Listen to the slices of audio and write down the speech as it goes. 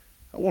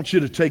I want you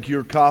to take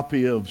your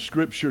copy of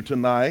Scripture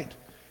tonight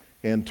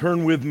and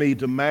turn with me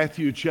to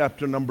Matthew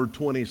chapter number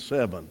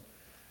 27.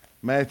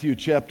 Matthew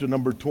chapter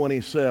number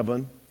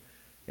 27.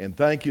 And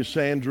thank you,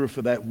 Sandra,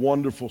 for that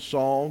wonderful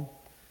song.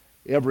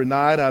 Every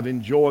night I've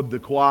enjoyed the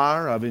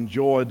choir. I've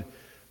enjoyed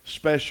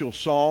special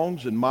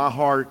songs, and my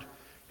heart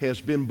has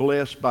been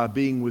blessed by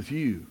being with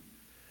you.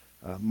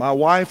 My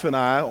wife and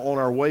I, on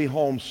our way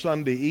home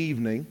Sunday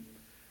evening,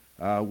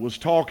 was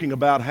talking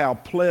about how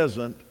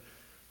pleasant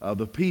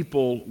the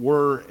people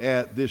were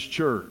at this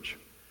church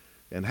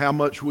and how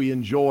much we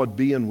enjoyed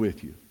being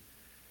with you.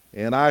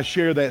 And I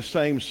share that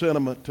same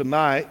sentiment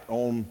tonight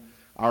on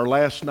our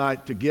last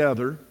night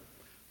together,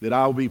 that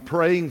I'll be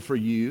praying for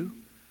you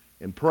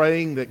and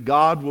praying that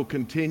God will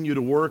continue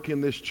to work in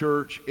this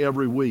church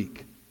every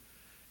week.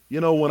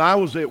 You know, when I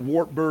was at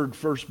Wartburg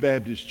First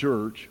Baptist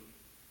Church,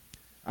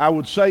 I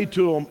would say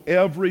to them,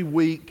 every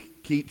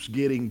week keeps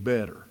getting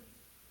better.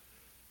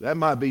 That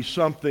might be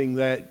something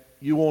that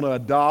you want to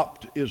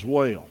adopt as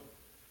well.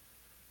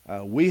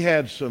 We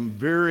had some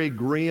very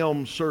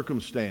grim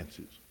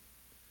circumstances.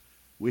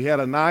 We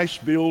had a nice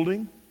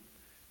building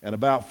and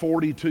about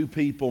 42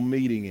 people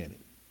meeting in it.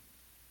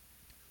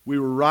 We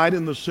were right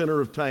in the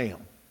center of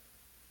town.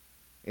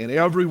 And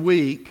every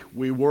week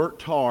we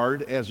worked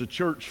hard as a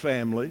church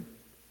family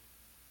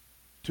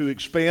to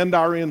expand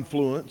our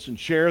influence and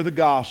share the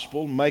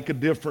gospel, make a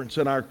difference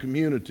in our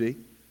community.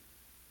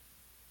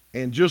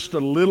 And just a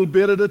little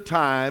bit at a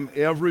time,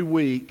 every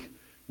week,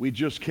 we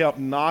just kept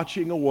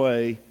notching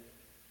away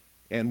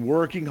and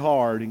working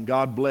hard, and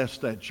God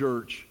blessed that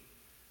church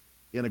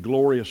in a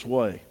glorious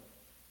way.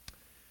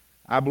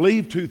 I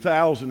believe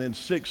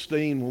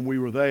 2016, when we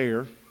were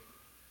there,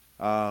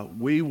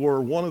 we were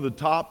one of the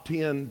top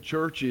 10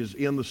 churches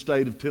in the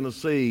state of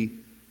Tennessee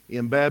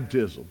in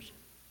baptisms.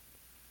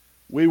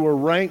 We were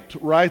ranked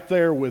right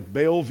there with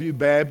Bellevue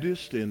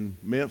Baptist in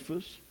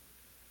Memphis,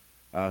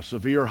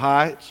 Sevier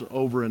Heights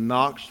over in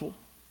Knoxville,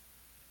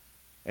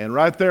 and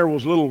right there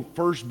was little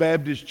First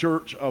Baptist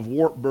Church of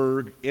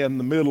Wartburg in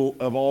the middle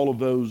of all of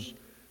those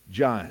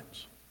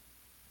giants.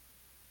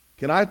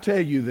 Can I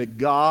tell you that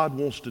God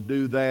wants to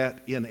do that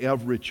in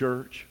every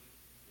church?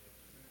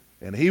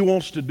 And He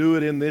wants to do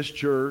it in this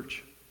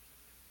church.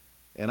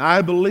 And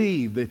I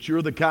believe that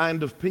you're the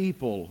kind of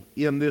people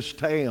in this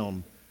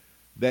town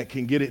that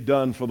can get it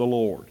done for the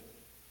Lord.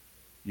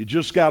 You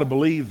just got to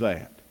believe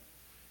that.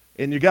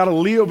 And you got to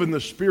live in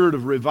the spirit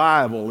of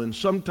revival. And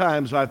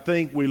sometimes I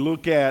think we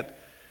look at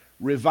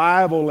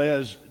revival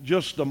as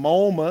just a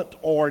moment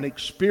or an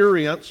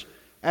experience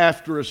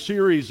after a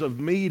series of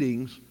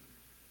meetings.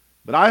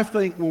 But I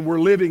think when we're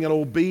living in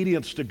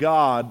obedience to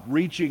God,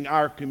 reaching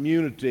our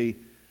community,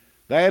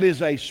 that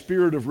is a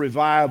spirit of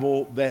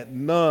revival that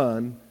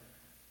none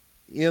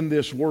in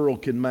this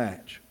world can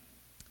match.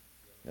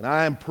 And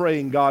I am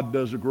praying God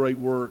does a great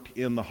work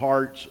in the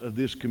hearts of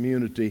this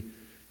community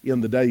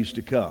in the days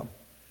to come.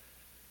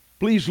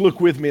 Please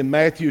look with me in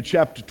Matthew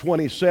chapter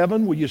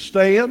 27. Will you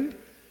stand?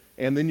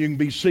 And then you can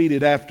be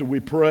seated after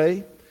we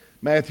pray.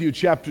 Matthew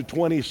chapter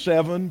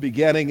 27,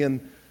 beginning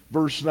in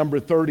verse number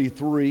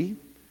 33.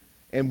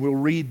 And we'll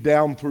read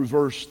down through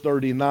verse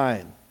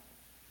 39.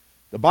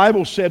 The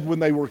Bible said, when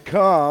they were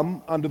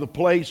come unto the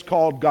place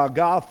called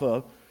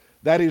Golgotha,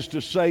 that is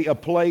to say, a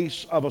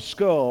place of a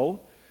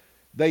skull,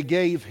 they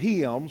gave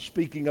him,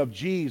 speaking of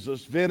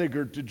Jesus,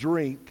 vinegar to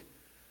drink,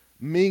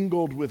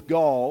 mingled with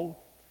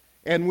gall.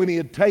 And when he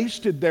had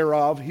tasted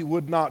thereof, he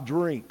would not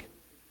drink.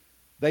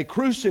 They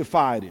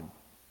crucified him,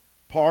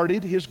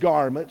 parted his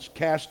garments,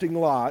 casting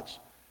lots,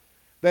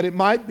 that it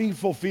might be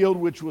fulfilled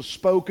which was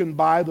spoken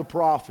by the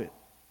prophet.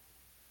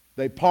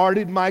 They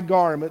parted my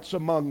garments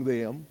among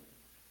them,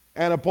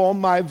 and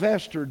upon my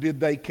vesture did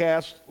they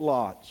cast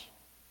lots.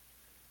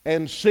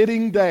 And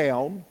sitting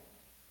down,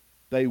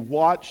 they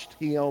watched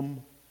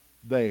him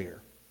there.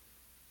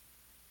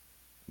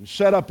 And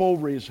set up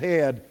over his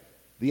head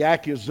the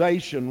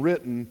accusation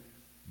written,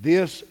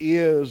 This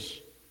is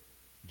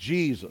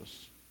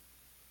Jesus,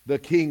 the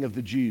King of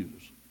the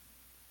Jews.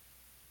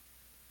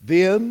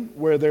 Then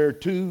were there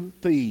two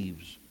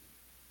thieves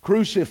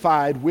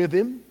crucified with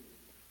him,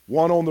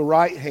 one on the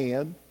right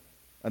hand,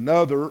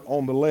 another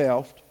on the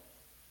left.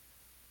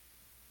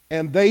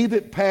 And they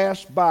that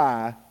passed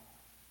by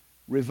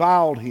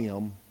reviled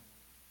him,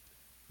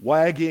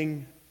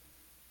 wagging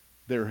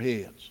their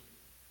heads.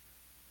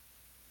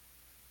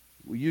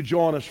 Will you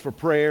join us for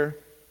prayer?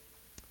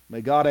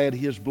 May God add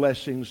His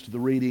blessings to the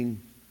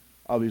reading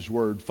of His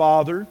Word.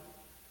 Father,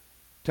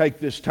 take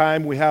this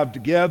time we have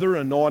together,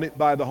 anoint it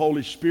by the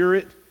Holy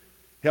Spirit.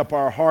 Help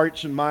our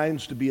hearts and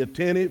minds to be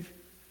attentive.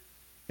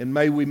 And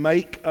may we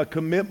make a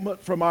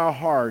commitment from our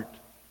heart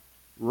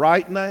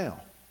right now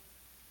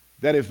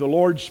that if the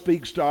Lord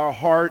speaks to our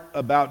heart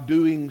about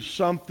doing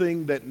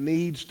something that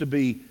needs to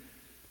be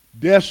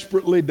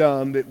desperately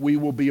done, that we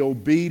will be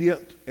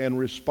obedient and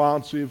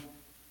responsive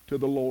to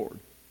the Lord.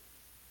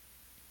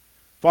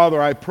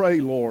 Father, I pray,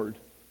 Lord,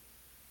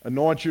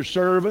 anoint your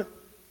servant.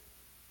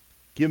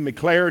 Give me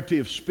clarity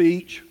of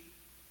speech.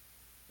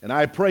 And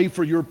I pray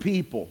for your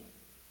people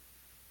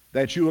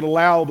that you would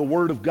allow the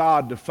Word of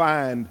God to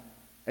find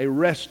a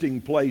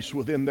resting place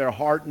within their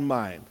heart and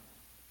mind.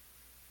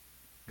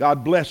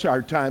 God bless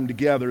our time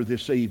together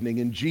this evening.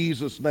 In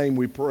Jesus' name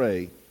we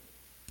pray.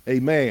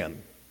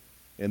 Amen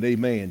and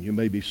amen. You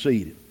may be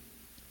seated.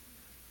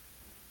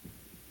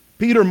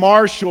 Peter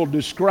Marshall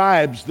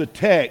describes the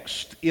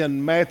text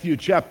in Matthew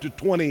chapter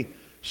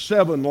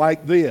 27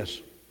 like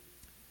this.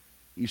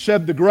 He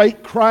said, the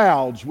great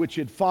crowds which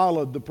had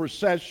followed the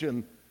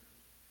procession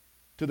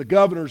to the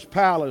governor's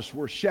palace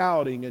were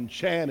shouting and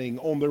chanting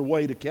on their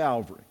way to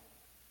Calvary.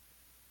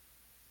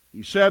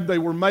 He said they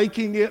were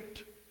making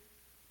it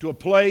to a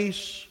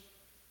place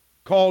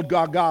called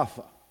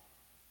Golgotha.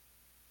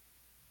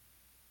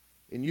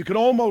 And you can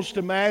almost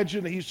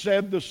imagine, he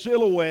said, the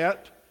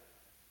silhouette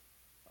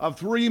of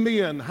three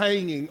men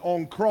hanging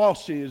on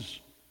crosses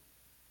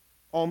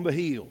on the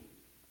hill.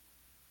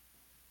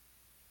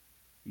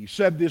 He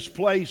said this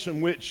place in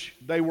which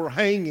they were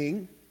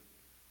hanging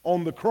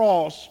on the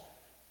cross,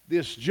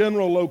 this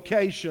general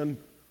location,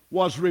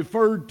 was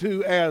referred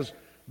to as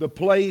the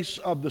place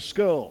of the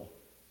skull.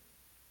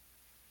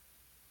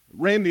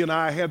 Randy and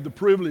I had the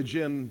privilege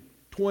in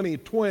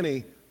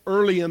 2020,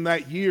 early in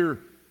that year,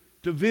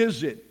 to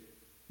visit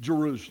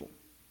Jerusalem.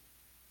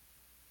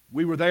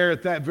 We were there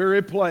at that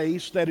very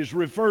place that is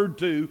referred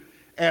to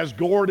as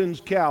Gordon's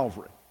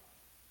Calvary.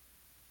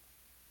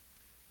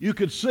 You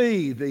could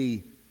see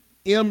the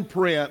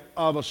imprint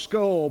of a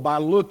skull by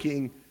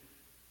looking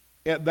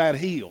at that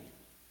hill.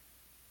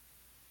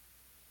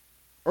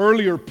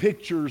 Earlier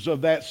pictures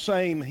of that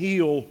same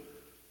hill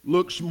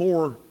looks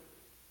more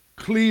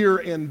clear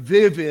and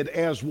vivid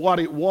as what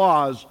it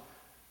was.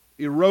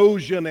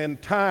 Erosion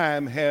and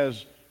time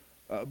has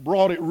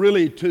brought it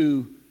really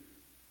to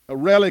a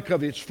relic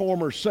of its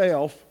former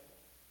self.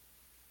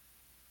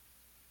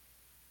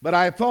 But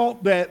I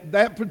thought that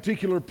that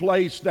particular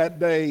place that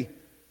day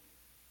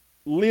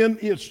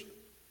lent its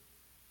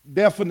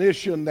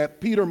definition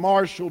that Peter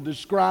Marshall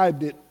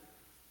described it,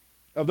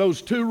 of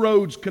those two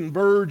roads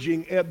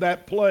converging at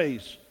that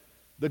place,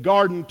 the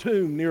Garden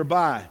Tomb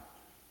nearby.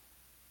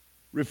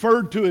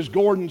 Referred to as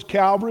Gordon's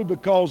Calvary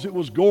because it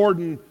was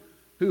Gordon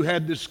who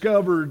had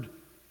discovered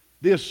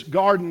this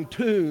garden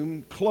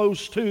tomb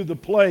close to the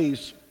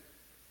place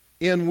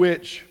in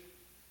which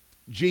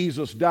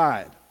Jesus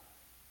died.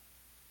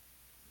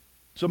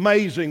 It's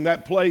amazing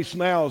that place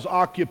now is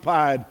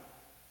occupied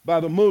by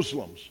the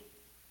Muslims.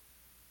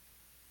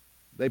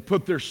 They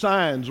put their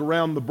signs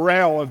around the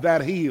brow of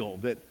that hill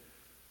that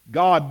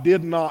God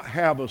did not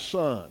have a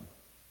son.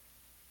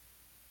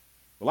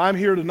 Well, I'm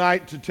here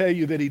tonight to tell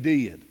you that He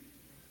did.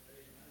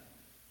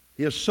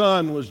 His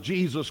Son was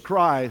Jesus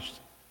Christ.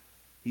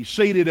 He's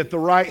seated at the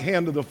right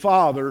hand of the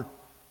Father,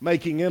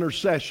 making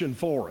intercession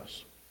for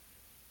us.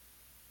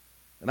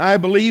 And I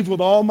believe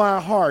with all my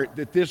heart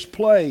that this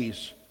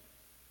place,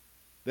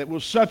 that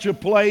was such a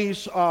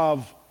place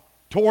of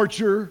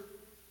torture,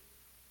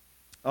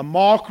 a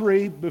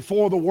mockery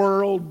before the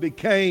world,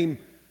 became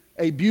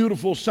a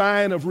beautiful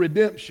sign of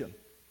redemption.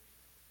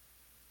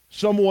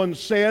 Someone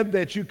said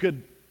that you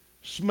could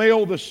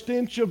smell the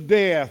stench of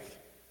death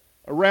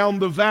around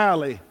the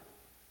valley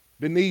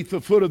beneath the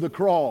foot of the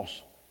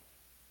cross.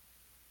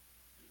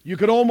 You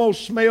could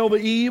almost smell the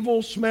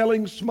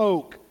evil-smelling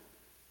smoke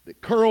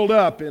that curled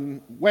up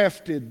and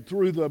wafted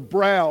through the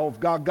brow of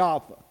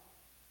Golgotha.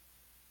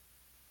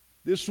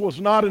 This was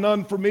not an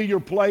unfamiliar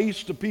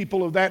place to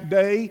people of that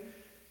day.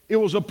 It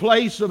was a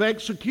place of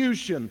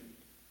execution.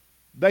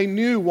 They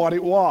knew what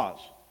it was.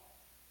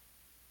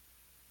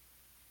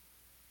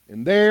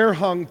 And there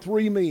hung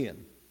three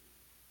men.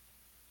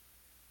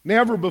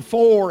 Never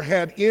before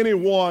had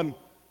anyone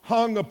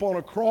hung upon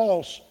a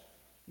cross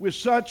with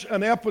such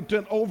an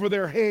epithet over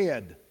their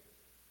head.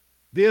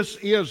 This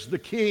is the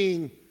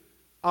King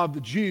of the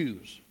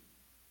Jews.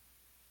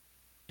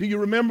 Do you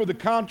remember the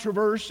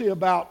controversy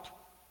about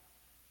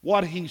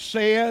what he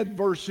said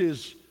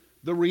versus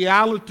the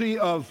reality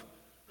of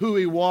who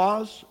he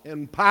was?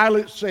 And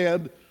Pilate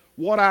said,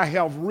 "What I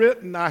have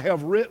written, I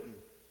have written."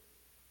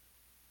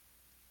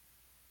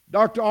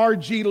 Dr.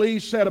 R.G. Lee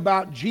said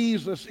about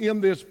Jesus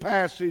in this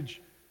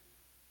passage,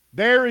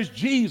 "There is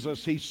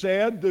Jesus," he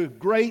said, "the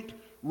great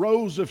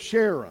Rose of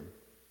Sharon.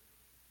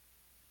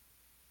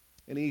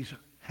 And he's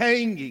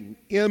hanging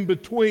in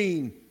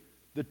between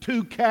the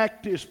two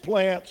cactus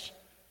plants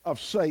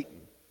of Satan.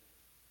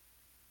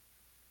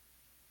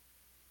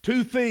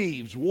 Two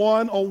thieves,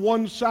 one on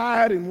one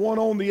side and one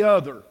on the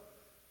other.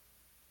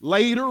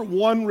 Later,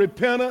 one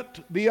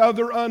repentant, the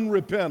other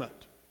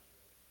unrepentant.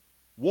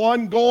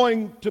 One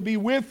going to be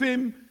with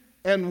him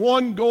and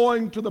one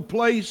going to the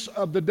place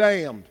of the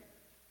damned."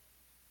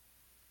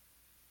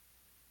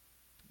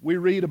 We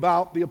read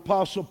about the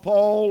Apostle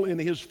Paul in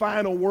his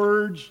final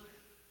words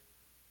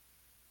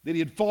that he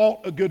had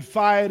fought a good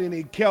fight and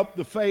he kept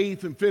the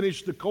faith and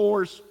finished the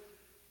course.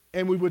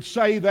 And we would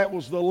say that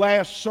was the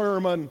last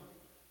sermon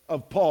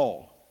of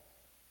Paul.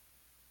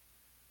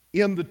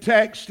 In the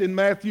text in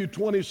Matthew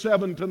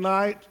 27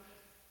 tonight,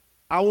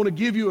 I want to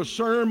give you a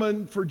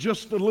sermon for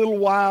just a little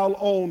while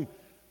on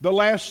the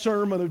last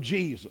sermon of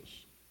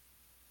Jesus.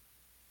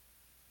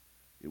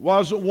 It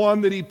wasn't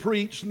one that he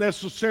preached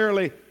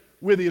necessarily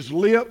with his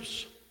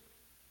lips,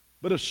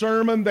 but a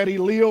sermon that he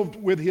lived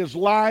with his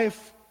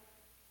life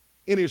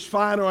in his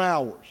final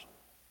hours.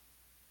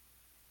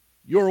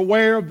 You're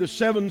aware of the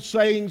 7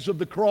 sayings of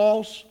the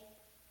cross.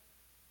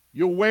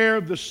 You're aware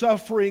of the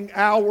suffering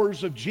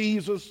hours of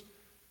Jesus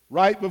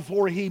right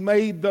before he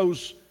made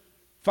those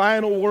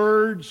final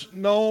words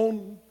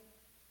known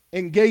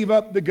and gave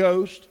up the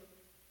ghost.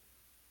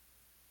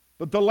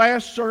 But the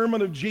last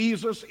sermon of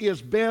Jesus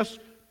is best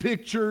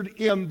pictured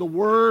in the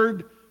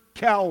word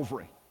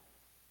Calvary.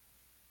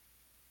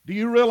 Do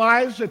you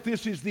realize that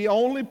this is the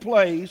only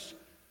place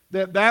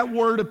that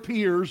word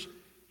appears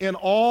in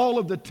all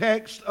of the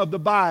text of the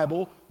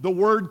Bible, the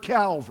word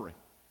Calvary?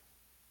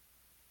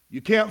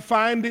 You can't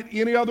find it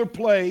any other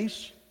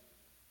place.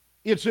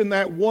 It's in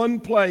that one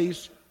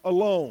place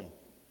alone.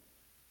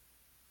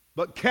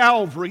 But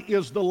Calvary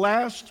is the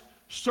last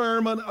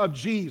sermon of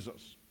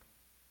Jesus.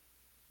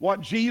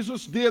 What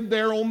Jesus did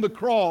there on the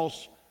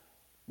cross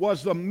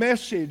was the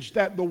message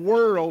that the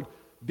world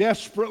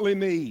desperately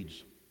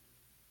needs.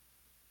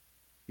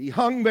 He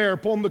hung there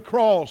upon the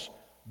cross,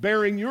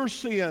 bearing your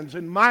sins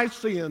and my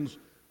sins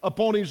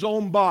upon his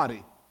own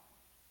body.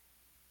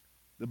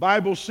 The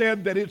Bible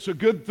said that it's a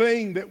good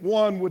thing that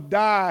one would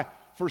die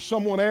for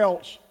someone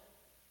else.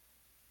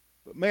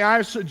 But may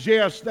I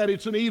suggest that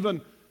it's an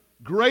even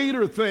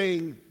greater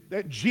thing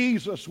that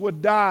Jesus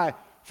would die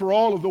for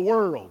all of the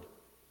world.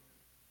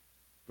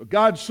 For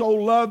God so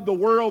loved the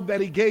world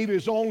that he gave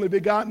his only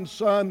begotten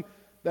Son,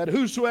 that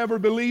whosoever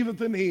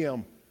believeth in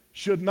him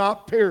should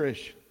not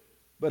perish,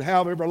 but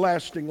have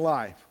everlasting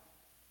life.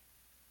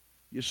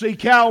 You see,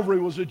 Calvary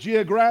was a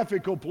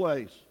geographical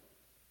place.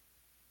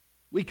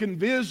 We can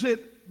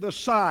visit the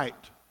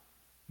site,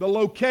 the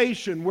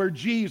location where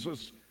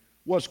Jesus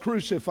was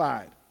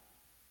crucified.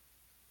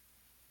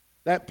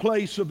 That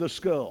place of the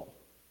skull.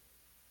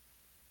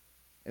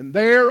 And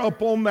there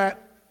upon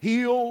that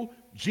hill,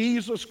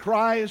 Jesus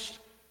Christ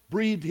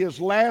breathed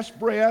his last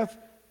breath,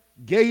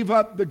 gave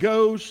up the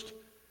ghost,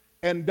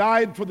 and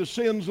died for the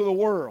sins of the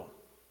world.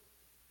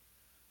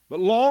 But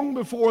long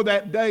before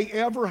that day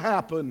ever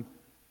happened,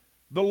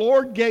 the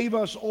Lord gave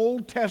us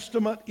Old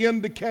Testament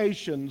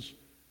indications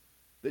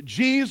that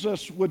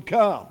Jesus would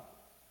come.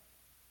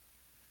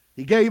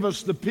 He gave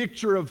us the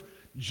picture of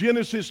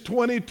Genesis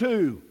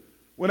 22,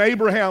 when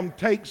Abraham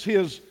takes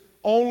his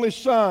only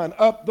son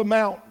up the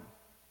mountain.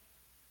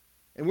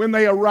 And when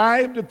they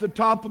arrived at the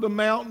top of the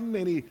mountain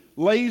and he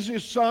lays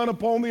his son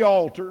upon the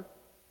altar,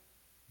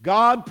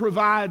 God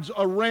provides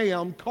a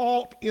ram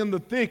caught in the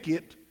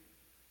thicket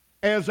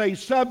as a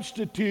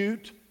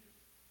substitute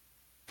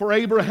for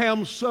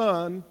Abraham's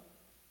son,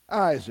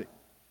 Isaac.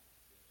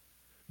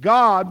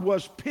 God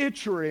was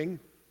picturing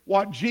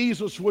what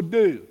Jesus would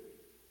do.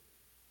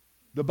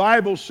 The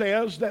Bible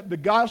says that the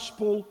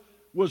gospel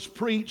was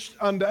preached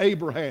unto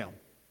Abraham.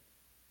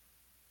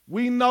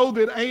 We know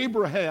that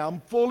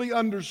Abraham fully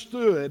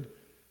understood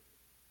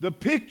the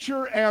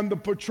picture and the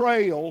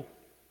portrayal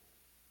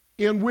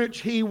in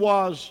which he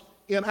was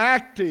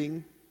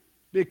enacting,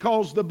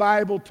 because the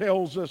Bible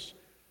tells us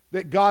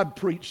that God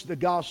preached the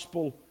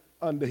gospel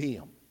unto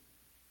him.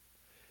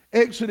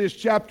 Exodus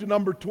chapter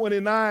number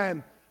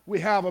 29, we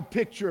have a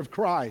picture of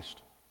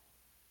Christ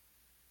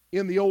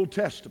in the Old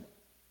Testament.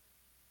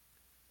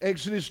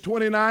 Exodus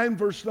 29,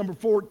 verse number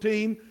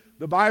 14,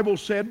 the Bible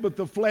said, "But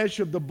the flesh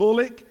of the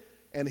bullock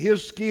and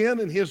his skin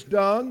and his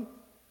dung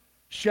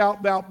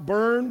shalt thou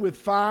burn with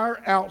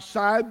fire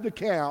outside the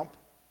camp.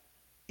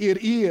 It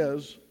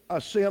is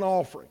a sin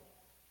offering."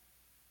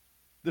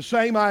 The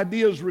same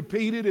idea is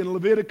repeated in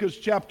Leviticus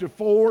chapter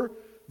 4,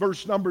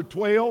 verse number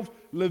 12,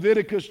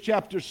 Leviticus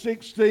chapter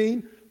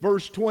 16,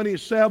 verse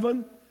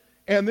 27,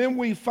 and then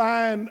we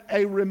find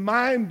a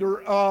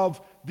reminder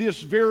of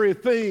this very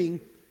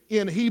thing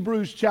in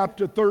Hebrews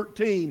chapter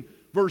 13,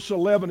 verse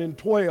 11 and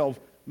 12.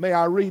 May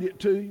I read it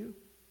to you?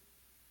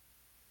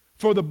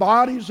 "For the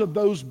bodies of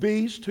those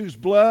beasts whose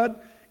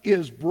blood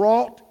is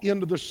brought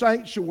into the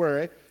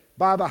sanctuary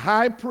by the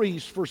high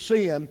priest for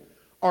sin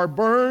are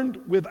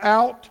burned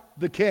without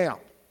the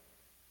camp.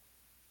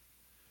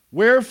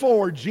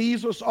 Wherefore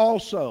Jesus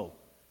also,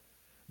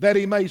 that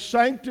he may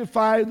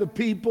sanctify the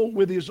people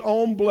with his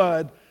own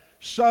blood,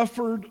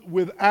 suffered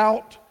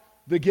without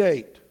the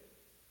gate."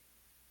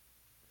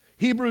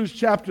 Hebrews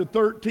chapter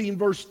 13,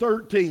 verse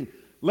 13,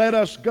 "Let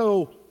us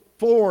go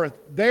forth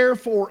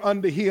therefore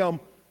unto him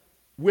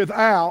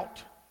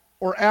without,"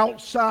 or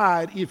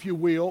outside, if you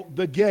will,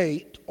 "the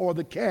gate," or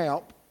the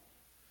camp,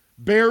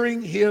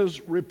 "bearing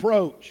his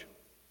reproach."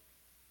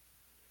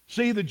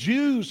 See, the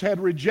Jews had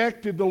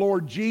rejected the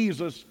Lord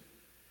Jesus,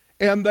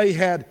 and they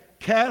had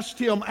cast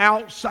him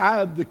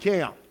outside the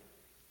camp.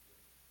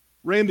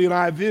 Randy and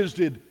I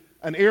visited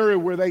an area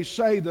where they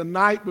say the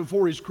night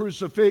before his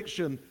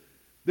crucifixion,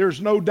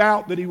 there's no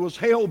doubt that he was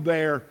held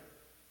there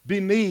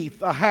beneath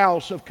the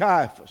house of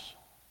Caiaphas.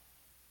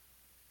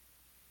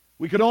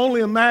 We could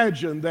only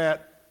imagine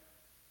that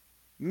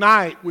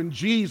night when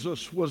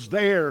Jesus was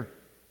there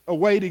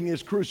awaiting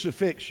his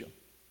crucifixion.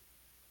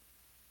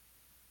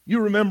 You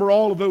remember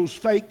all of those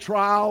fake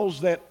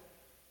trials that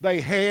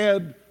they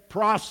had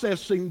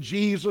processing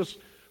Jesus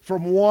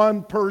from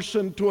one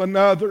person to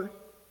another.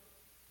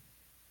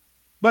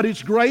 But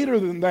it's greater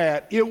than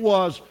that. It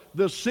was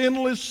the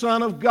sinless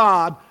Son of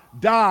God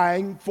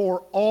dying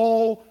for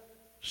all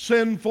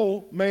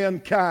sinful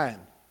mankind.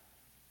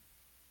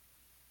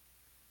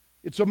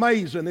 It's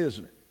amazing,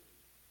 isn't it?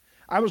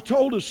 I was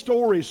told a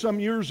story some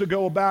years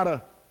ago about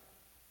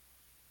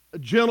a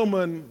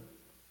gentleman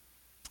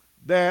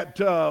that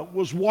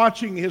was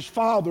watching his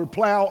father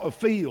plow a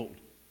field.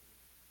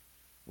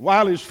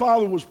 While his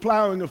father was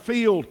plowing a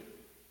field,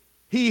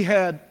 he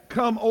had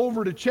come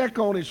over to check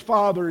on his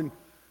father and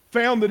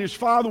found that his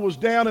father was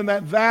down in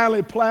that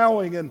valley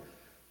plowing, and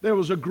there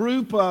was a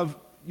group of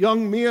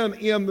young men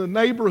in the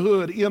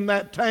neighborhood in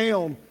that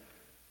town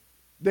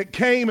that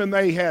came, and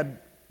they had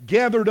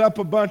gathered up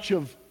a bunch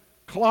of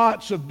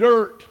clots of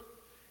dirt,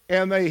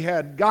 and they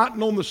had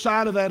gotten on the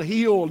side of that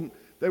hill, and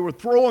they were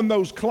throwing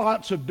those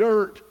clots of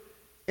dirt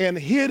and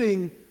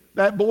hitting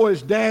that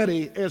boy's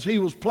daddy as he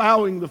was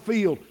plowing the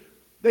field.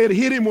 They had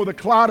hit him with a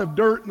clot of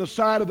dirt in the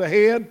side of the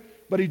head,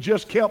 but he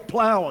just kept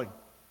plowing.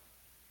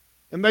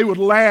 And they would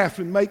laugh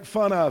and make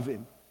fun of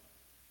him.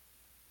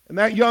 And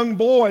that young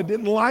boy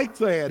didn't like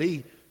that.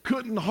 He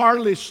couldn't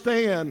hardly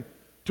stand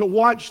to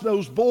watch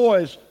those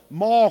boys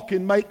mock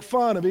and make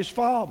fun of his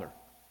father.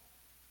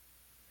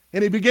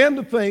 And he began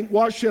to think,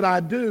 what should I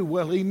do?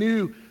 Well, he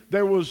knew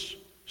there was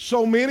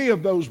so many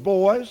of those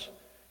boys,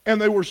 and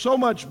they were so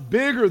much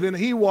bigger than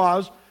he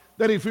was,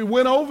 that if he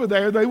went over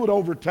there, they would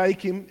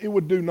overtake him. It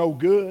would do no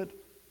good.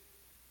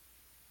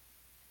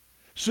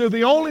 So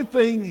the only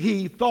thing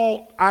he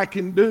thought, I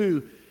can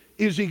do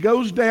is he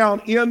goes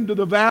down into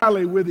the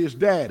valley with his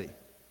daddy.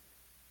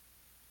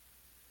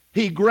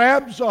 He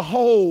grabs a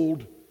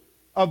hold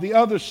of the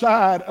other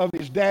side of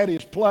his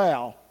daddy's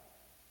plow,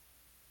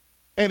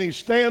 and he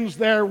stands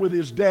there with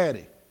his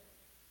daddy.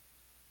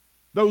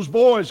 Those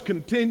boys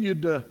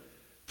continued to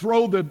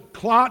throw the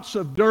clots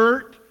of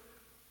dirt.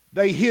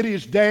 They hit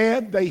his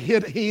dad. They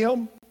hit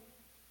him.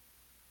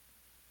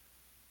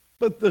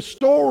 But the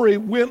story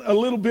went a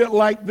little bit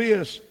like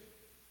this.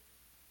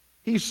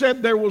 He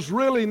said there was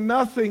really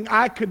nothing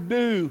I could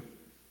do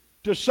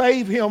to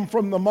save him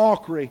from the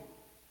mockery.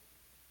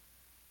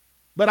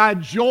 But I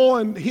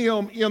joined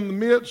him in the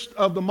midst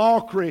of the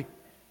mockery,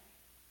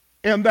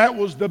 and that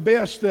was the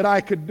best that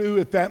I could do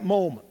at that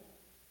moment.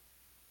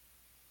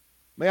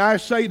 May I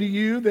say to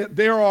you that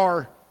there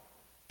are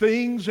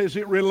things as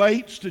it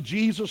relates to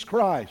Jesus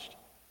Christ.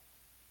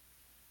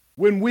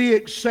 When we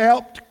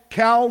accept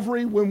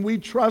Calvary, when we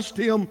trust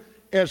Him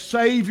as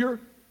Savior,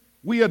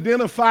 we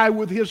identify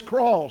with His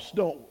cross,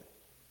 don't we?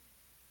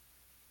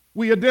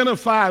 We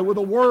identify with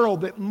a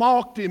world that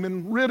mocked Him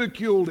and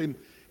ridiculed Him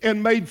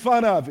and made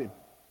fun of Him.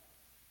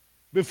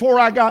 Before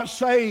I got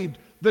saved,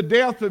 the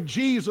death of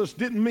Jesus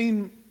didn't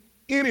mean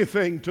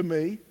anything to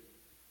me.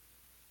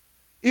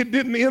 It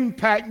didn't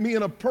impact me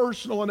in a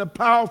personal and a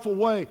powerful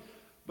way.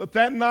 But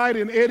that night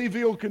in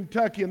Eddyville,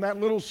 Kentucky, in that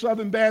little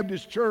Southern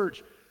Baptist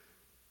church,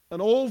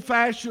 an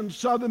old-fashioned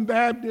Southern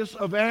Baptist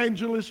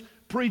evangelist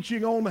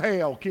preaching on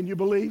hell. Can you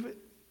believe it?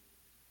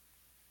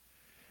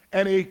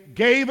 And he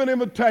gave an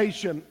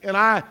invitation, and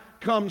I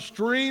come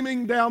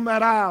streaming down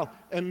that aisle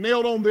and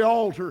knelt on the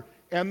altar.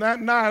 And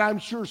that night, I'm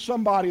sure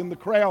somebody in the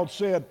crowd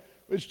said,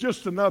 it's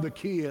just another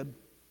kid.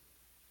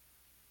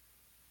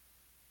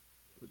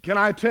 Can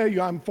I tell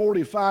you, I'm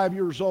 45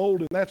 years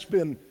old, and that's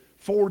been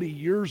 40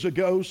 years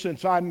ago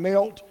since I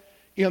knelt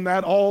in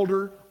that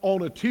altar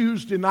on a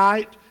Tuesday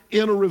night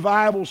in a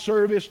revival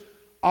service,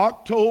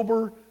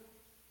 October,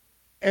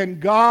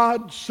 and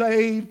God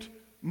saved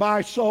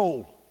my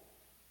soul.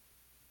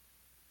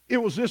 It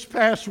was this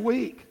past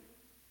week,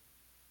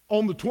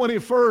 on the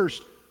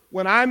 21st,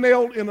 when I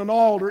knelt in an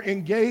altar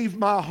and gave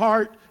my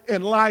heart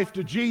and life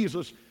to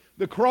Jesus.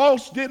 The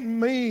cross didn't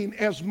mean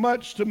as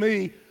much to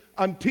me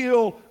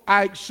until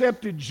I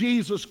accepted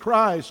Jesus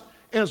Christ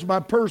as my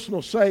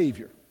personal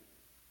Savior.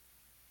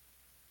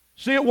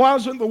 See, it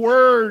wasn't the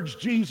words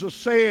Jesus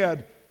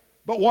said,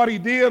 but what He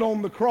did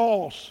on the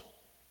cross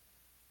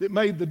that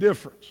made the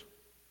difference.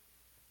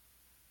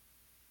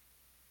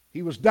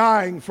 He was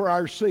dying for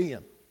our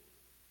sin.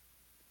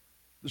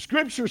 The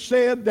Scripture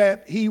said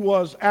that He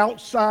was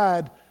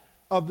outside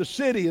of the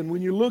city, and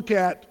when you look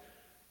at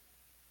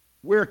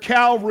where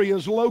Calvary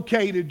is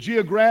located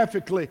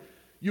geographically,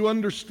 you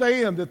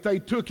understand that they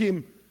took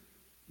Him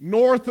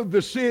north of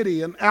the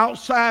city and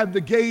outside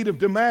the gate of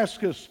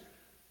Damascus,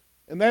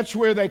 and that's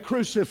where they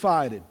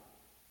crucified Him.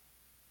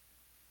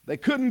 They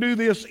couldn't do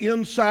this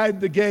inside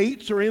the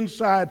gates or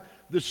inside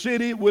the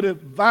city. It would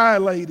have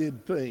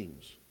violated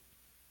things.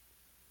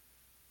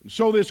 And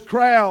so this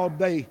crowd,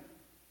 they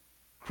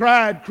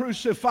cried,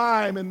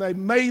 "Crucify Him," and they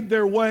made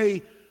their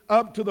way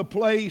up to the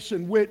place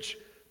in which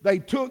they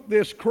took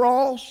this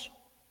cross,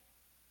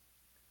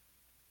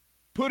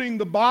 putting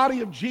the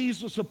body of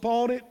Jesus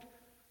upon it,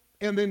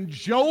 and then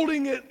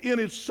jolting it in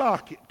its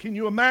socket. Can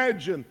you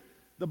imagine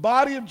the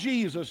body of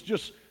Jesus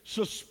just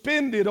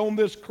suspended on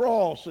this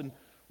cross? And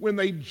when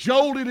they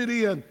jolted it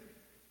in,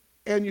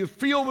 and you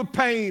feel the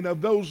pain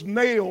of those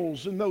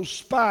nails and those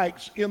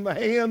spikes in the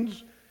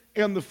hands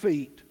and the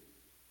feet,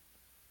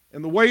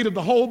 and the weight of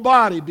the whole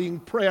body being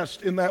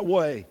pressed in that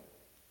way.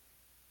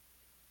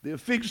 The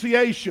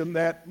asphyxiation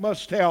that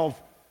must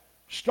have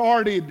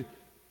started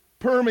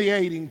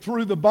permeating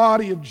through the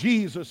body of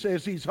Jesus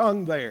as he's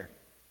hung there.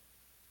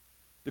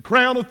 The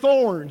crown of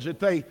thorns that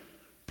they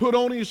put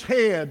on his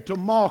head to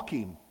mock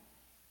him.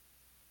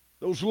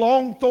 Those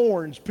long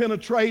thorns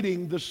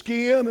penetrating the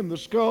skin and the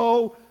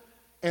skull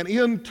and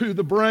into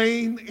the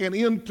brain and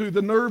into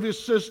the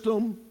nervous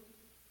system.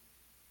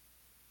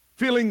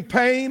 Feeling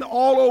pain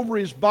all over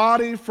his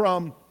body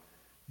from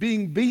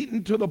being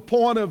beaten to the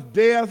point of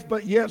death,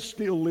 but yet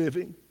still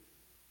living.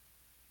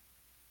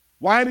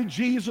 Why did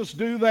Jesus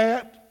do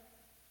that?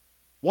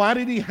 Why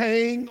did he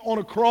hang on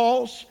a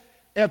cross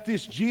at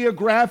this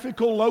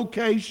geographical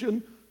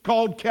location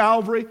called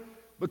Calvary?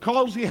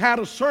 Because he had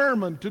a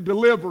sermon to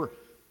deliver,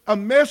 a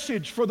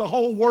message for the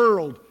whole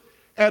world,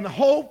 and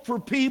hope for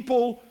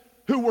people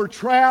who were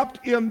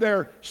trapped in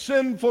their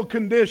sinful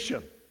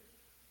condition.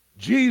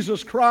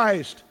 Jesus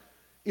Christ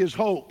is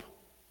hope,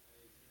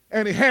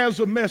 and he has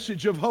a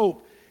message of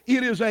hope.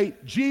 It is a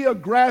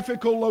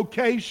geographical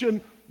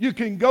location. You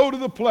can go to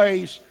the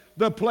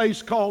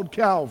place called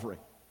Calvary.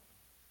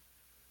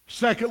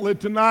 Secondly,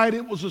 tonight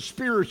it was a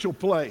spiritual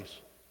place.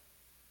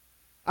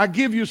 I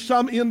give you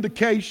some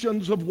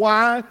indications of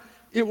why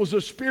it was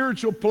a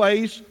spiritual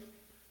place,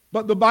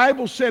 but the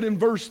Bible said in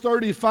verse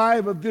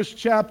 35 of this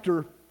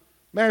chapter,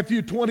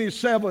 Matthew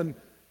 27,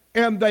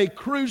 and they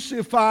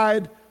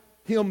crucified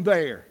him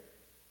there.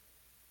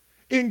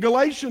 In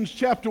Galatians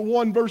chapter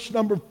 1, verse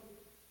number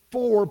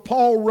 4,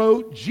 Paul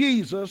wrote,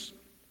 Jesus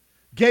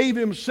gave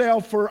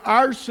himself for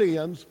our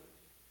sins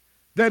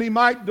that he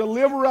might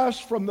deliver us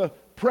from the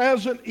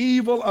present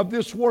evil of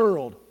this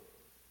world.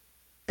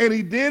 And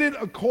he did it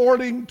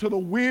according to the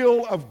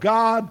will of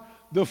God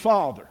the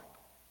Father.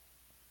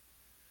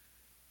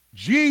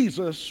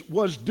 Jesus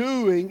was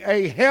doing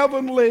a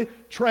heavenly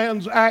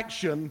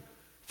transaction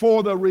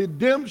for the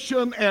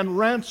redemption and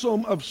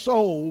ransom of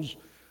souls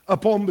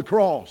upon the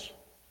cross.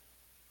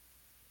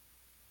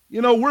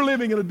 You know, we're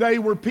living in a day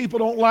where people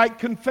don't like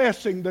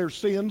confessing their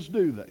sins,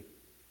 do they?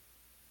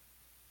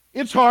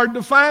 It's hard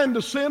to find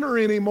a sinner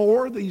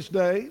anymore these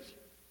days.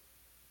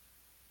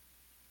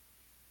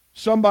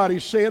 Somebody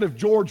said if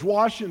George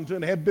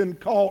Washington had been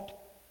caught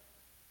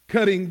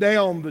cutting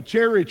down the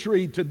cherry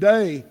tree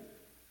today,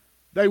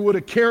 they would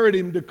have carried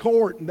him to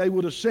court and they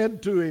would have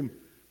said to him,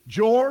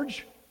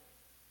 George,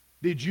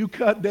 did you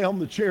cut down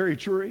the cherry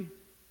tree?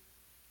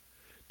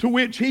 To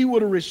which he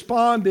would have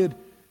responded,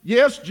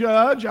 yes,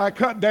 Judge, I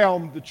cut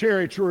down the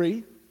cherry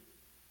tree.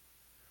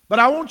 But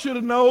I want you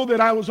to know that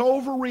I was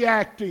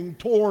overreacting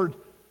toward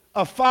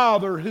a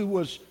father who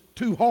was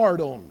too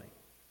hard on me.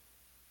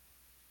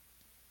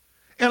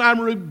 And I'm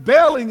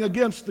rebelling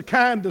against the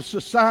kind of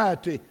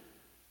society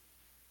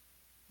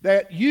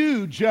that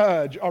you,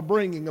 Judge, are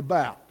bringing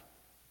about.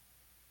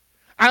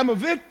 I'm a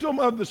victim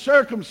of the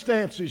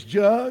circumstances,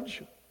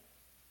 Judge,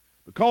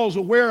 because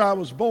of where I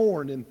was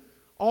born. And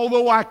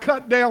although I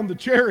cut down the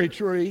cherry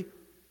tree,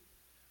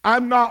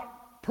 I'm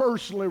not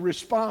personally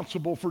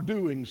responsible for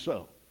doing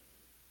so.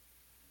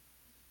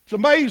 It's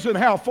amazing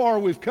how far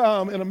we've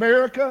come in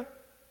America.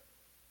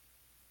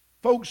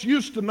 Folks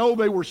used to know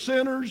they were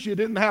sinners. You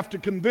didn't have to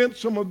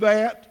convince them of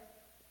that.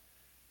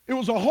 It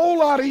was a whole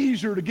lot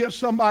easier to get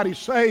somebody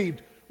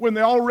saved when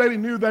they already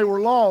knew they were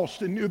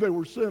lost and knew they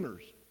were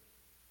sinners.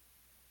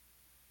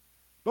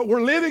 But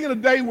we're living in a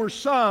day where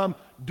some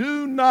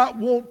do not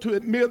want to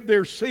admit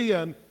their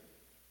sin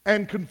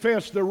and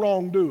confess their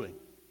wrongdoing.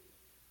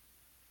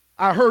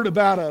 I heard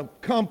about a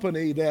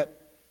company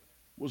that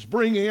was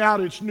bringing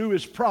out its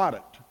newest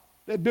product.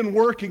 They'd been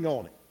working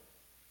on it.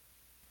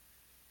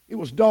 It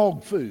was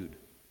dog food.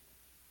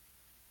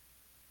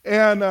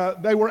 And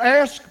they were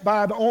asked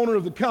by the owner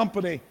of the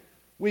company,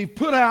 we've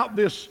put out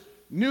this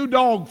new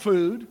dog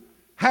food.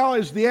 How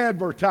is the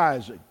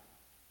advertising?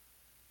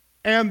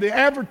 And the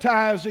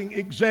advertising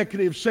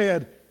executive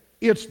said,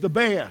 it's the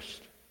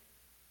best.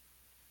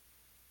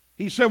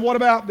 He said, what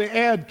about the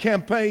ad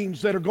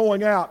campaigns that are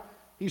going out?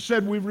 He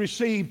said, we've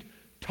received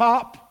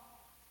top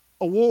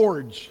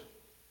awards.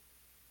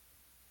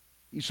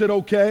 He said,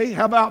 okay,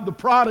 how about the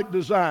product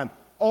design?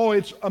 Oh,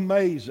 it's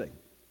amazing.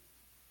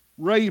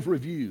 Rave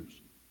reviews.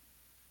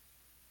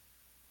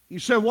 He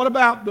said, what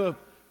about the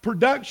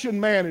production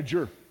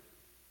manager?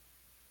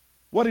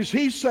 What is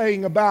he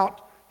saying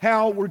about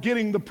how we're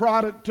getting the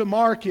product to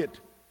market?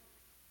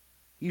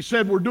 He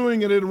said, we're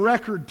doing it in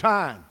record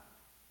time.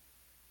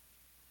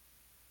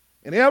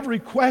 And every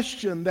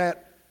question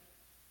that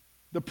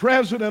the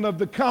president of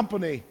the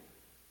company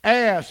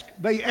asked,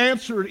 they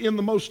answered in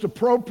the most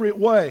appropriate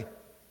way.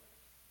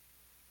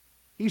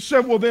 He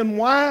said, well, then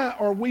why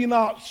are we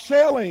not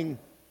selling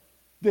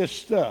this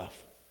stuff?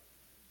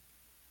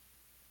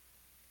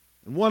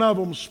 And one of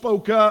them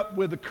spoke up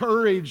with the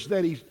courage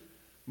that he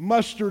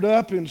mustered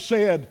up and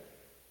said,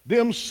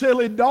 them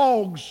silly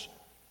dogs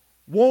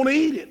won't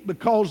eat it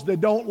because they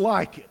don't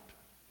like it.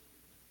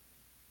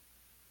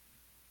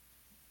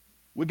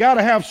 We got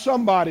to have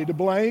somebody to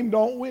blame,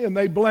 don't we? And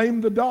they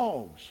blame the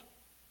dogs.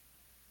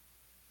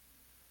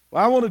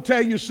 Well, I want to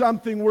tell you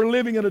something. We're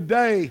living in a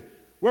day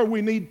where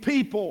we need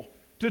people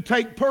to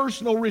take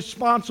personal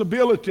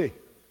responsibility.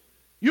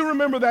 You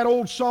remember that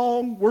old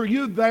song, "Were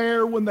you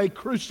there when they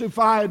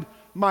crucified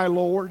my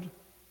Lord?"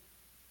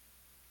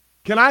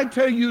 Can I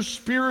tell you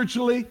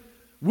spiritually,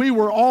 we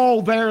were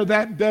all there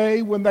that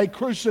day when they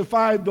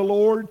crucified the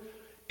Lord.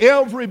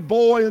 Every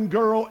boy and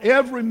girl,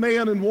 every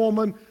man and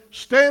woman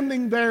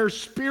standing there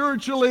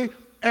spiritually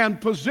and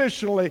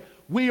positionally.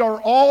 We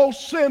are all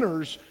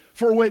sinners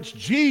for which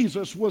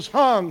Jesus was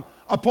hung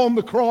upon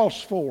the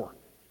cross for.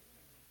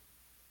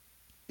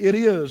 It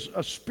is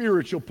a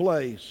spiritual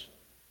place,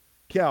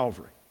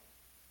 Calvary.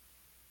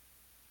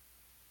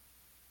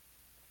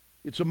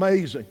 It's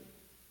amazing.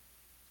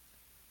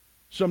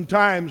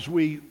 Sometimes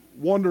we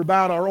wonder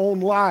about our own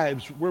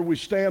lives, where we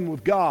stand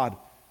with God.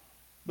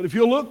 But if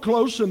you look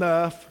close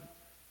enough,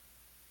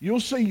 you'll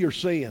see your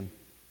sin.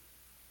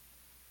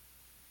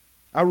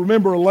 I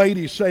remember a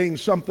lady saying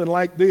something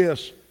like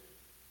this: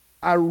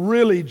 "I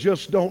really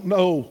just don't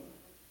know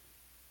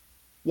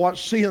what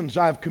sins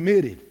I've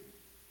committed."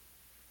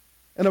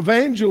 An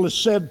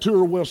evangelist said to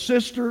her, "Well,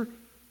 sister,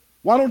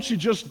 why don't you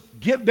just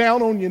get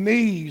down on your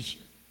knees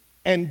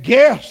and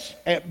guess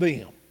at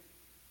them?"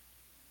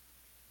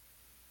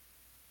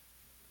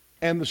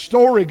 And the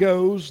story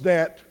goes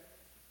that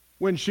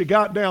when she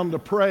got down to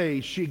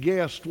pray, she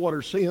guessed what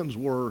her sins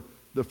were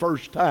the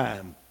first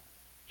time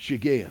she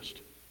guessed.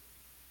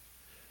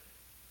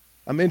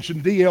 I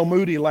mentioned D.L.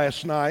 Moody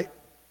last night.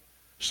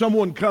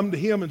 Someone come to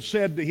him and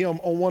said to him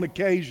on one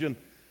occasion,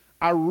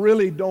 "I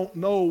really don't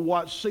know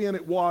what sin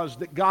it was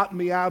that got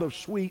me out of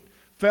sweet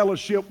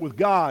fellowship with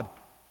God."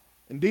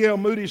 And D.L.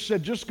 Moody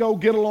said, "Just go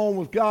get along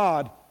with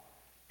God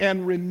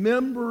and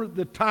remember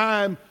the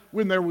time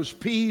when there was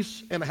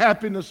peace and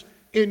happiness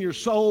in your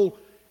soul,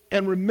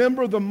 and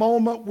remember the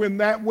moment when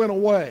that went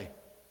away."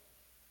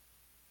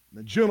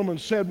 The gentleman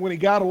said when he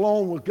got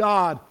along with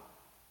God,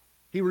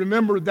 he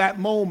remembered that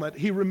moment.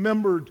 He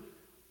remembered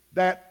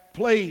that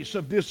place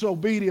of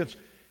disobedience,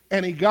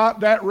 and he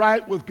got that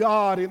right with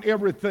God, and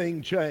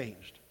everything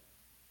changed.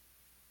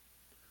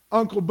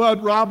 Uncle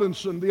Bud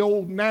Robinson, the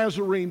old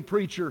Nazarene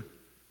preacher,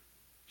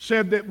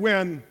 said that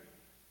when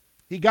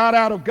he got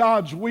out of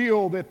God's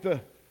will, that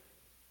the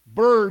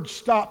birds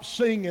stopped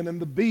singing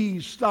and the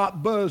bees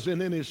stopped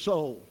buzzing in his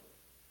soul.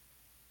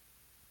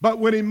 But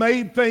when he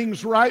made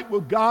things right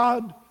with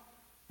God,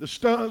 the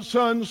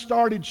sun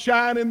started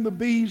shining, the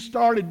bees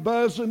started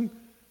buzzing,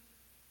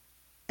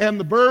 and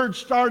the birds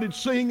started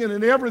singing,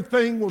 and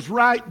everything was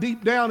right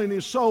deep down in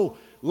his soul.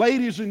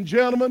 Ladies and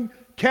gentlemen,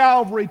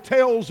 Calvary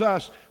tells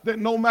us that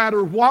no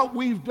matter what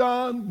we've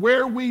done,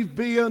 where we've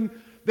been,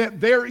 that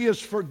there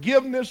is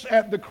forgiveness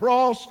at the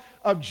cross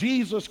of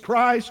Jesus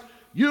Christ.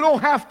 You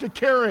don't have to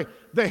carry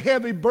the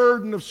heavy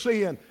burden of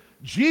sin.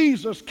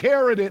 Jesus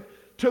carried it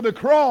to the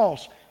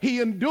cross.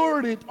 He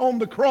endured it on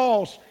the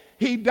cross.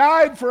 He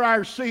died for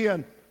our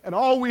sin, and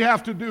all we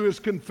have to do is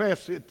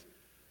confess it,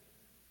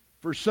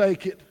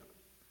 forsake it.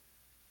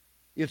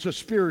 It's a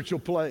spiritual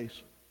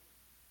place.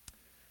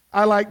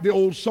 I like the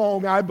old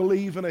song, "I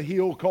believe in a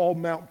hill called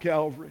Mount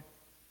Calvary."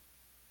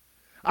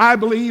 I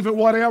believe at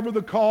whatever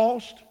the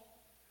cost,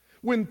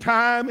 when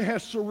time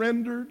has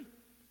surrendered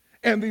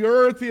and the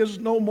earth is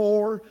no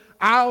more,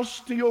 I'll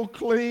still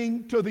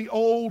cling to the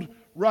old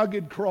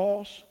rugged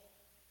cross.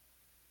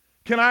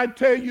 Can I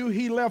tell you,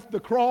 he left the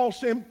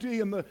cross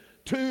empty and the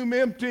tomb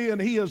empty,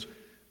 and he is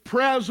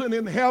present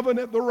in heaven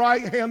at the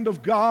right hand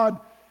of God.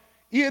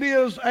 It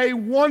is a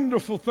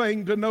wonderful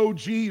thing to know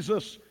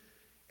Jesus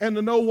and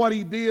to know what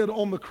he did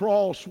on the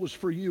cross was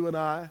for you and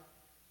I.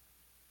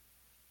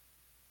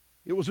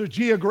 It was a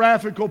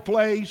geographical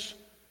place.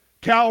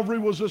 Calvary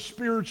was a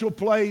spiritual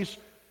place.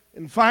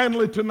 And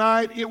finally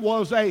tonight, it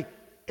was and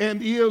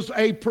is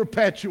a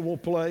perpetual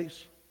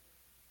place.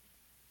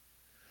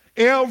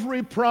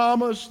 Every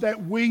promise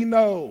that we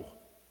know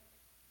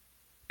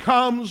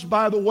comes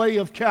by the way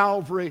of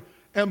Calvary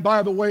and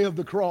by the way of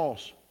the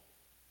cross.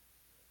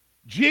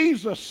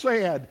 Jesus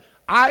said,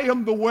 "I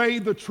am the way,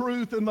 the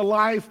truth, and the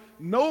life.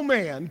 No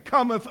man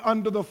cometh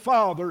unto the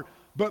Father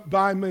but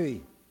by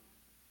me."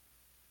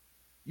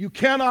 You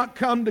cannot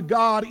come to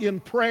God in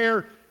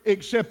prayer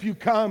except you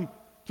come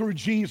through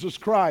Jesus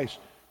Christ.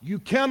 You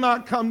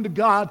cannot come to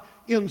God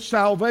in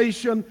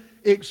salvation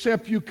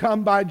except you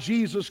come by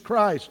Jesus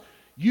Christ.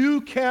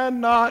 You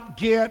cannot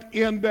get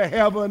into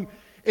heaven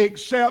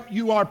except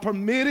you are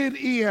permitted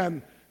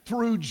in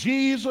through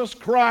Jesus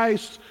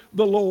Christ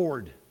the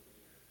Lord.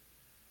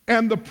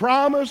 And the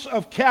promise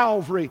of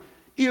Calvary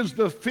is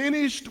the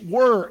finished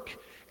work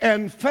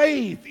and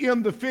faith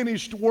in the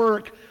finished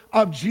work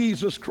of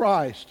Jesus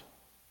Christ.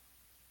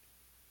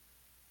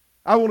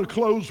 I want to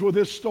close with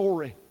this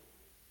story.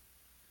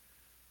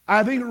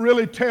 I think it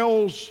really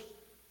tells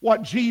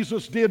what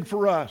Jesus did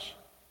for us.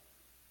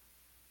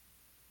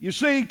 You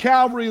see,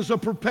 Calvary is a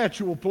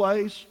perpetual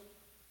place.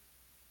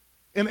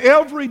 And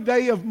every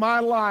day of my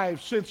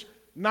life since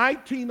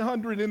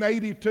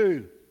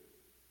 1982,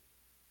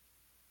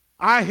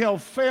 I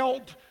have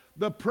felt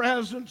the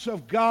presence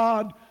of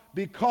God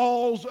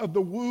because of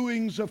the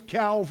wooings of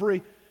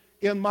Calvary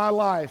in my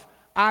life.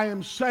 I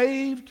am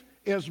saved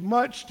as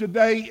much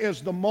today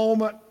as the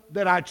moment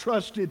that I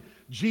trusted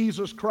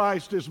Jesus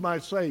Christ as my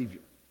Savior.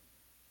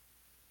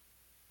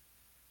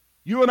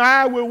 You and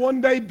I will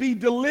one day be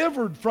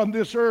delivered from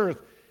this earth,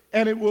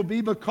 and it will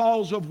be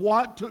because of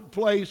what took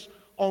place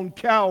on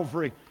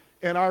Calvary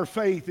and our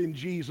faith in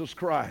Jesus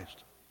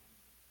Christ.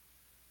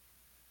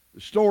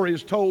 The story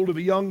is told of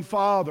a young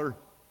father,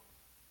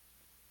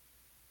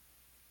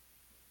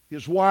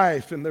 his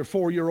wife, and their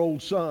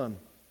 4-year-old son.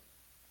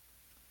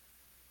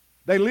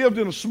 They lived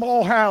in a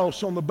small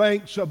house on the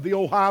banks of the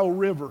Ohio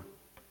River.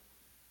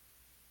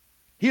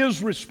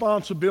 His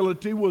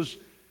responsibility was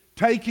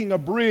taking a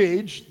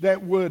bridge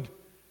that would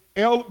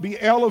be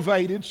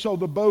elevated so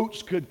the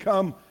boats could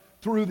come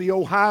through the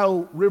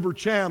Ohio River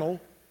channel,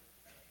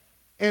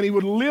 and he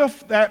would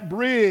lift that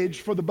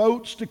bridge for the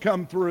boats to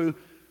come through,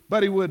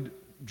 but he would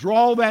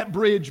draw that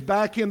bridge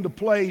back into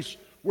place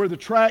where the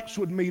tracks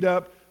would meet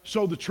up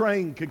so the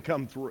train could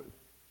come through.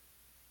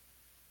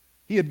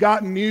 He had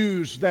gotten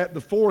news that the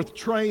 4th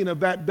train of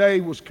that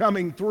day was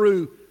coming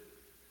through,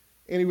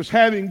 and he was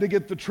having to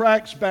get the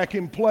tracks back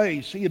in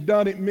place. He had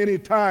done it many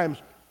times.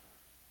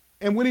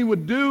 And when he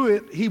would do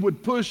it, he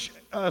would push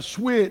a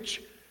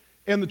switch,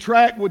 and the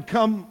track would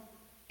come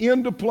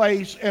into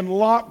place and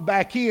lock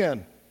back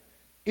in.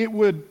 It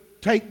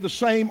would take the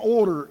same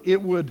order.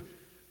 It would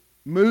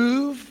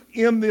move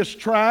in this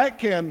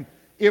track, and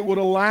it would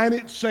align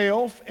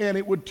itself, and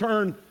it would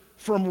turn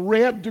from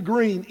red to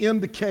green,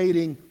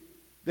 indicating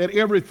that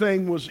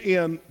everything was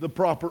in the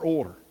proper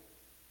order.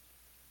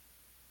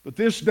 But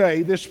this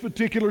day, this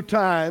particular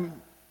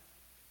time,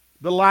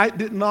 the light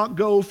did not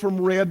go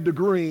from red to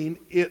green.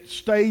 It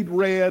stayed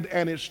red,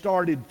 and it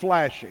started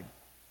flashing.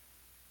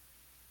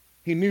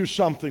 He knew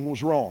something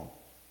was wrong.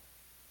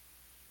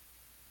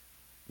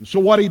 And so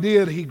what he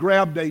did, he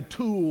grabbed a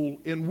tool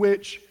in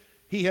which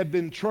he had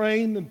been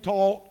trained and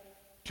taught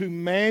to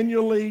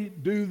manually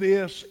do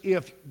this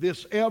if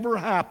this ever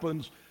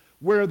happens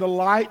where the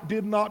light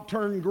did not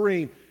turn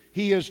green.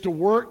 He is to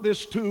work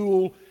this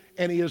tool,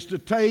 and he is to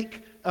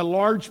take a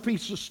large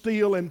piece of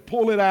steel and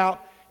pull it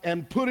out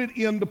and put it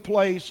into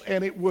place,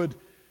 and it would,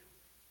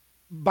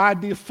 by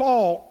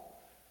default,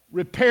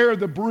 repair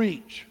the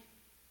breach.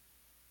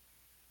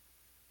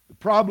 The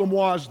problem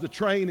was the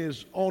train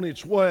is on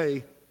its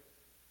way,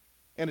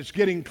 and it's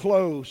getting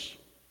close,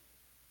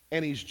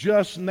 and he's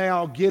just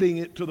now getting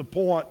it to the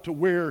point to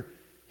where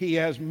he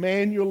has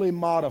manually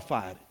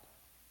modified it.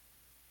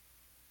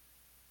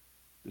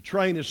 The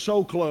train is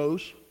so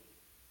close,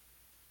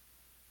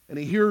 and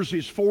he hears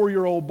his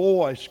 4-year-old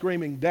boy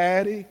screaming,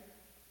 "Daddy,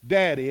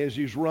 Daddy," as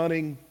he's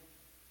running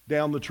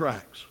down the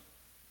tracks.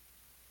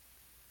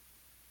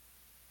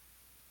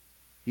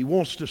 He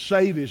wants to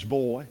save his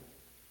boy,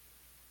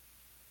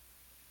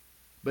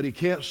 but he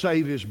can't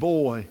save his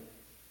boy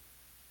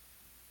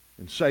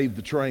and save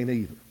the train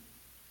either.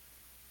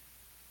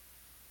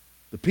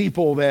 The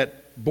people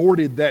that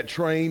boarded that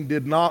train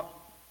did not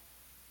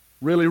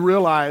really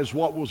realize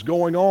what was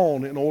going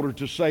on in order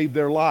to save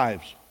their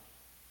lives.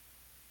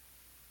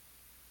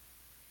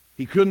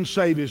 He couldn't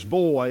save his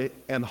boy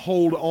and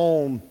hold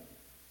on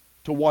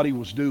to what he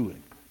was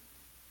doing.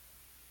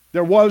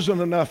 There wasn't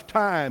enough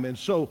time, and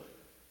so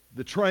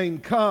the train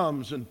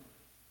comes and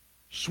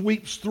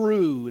sweeps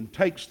through and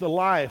takes the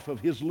life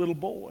of his little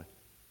boy.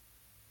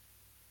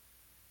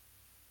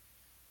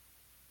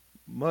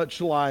 Much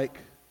like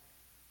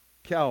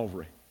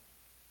Calvary,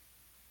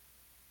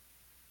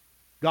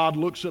 God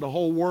looks at a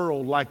whole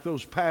world like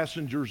those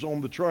passengers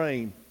on the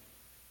train,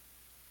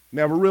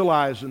 never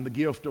realizing the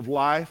gift of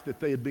life that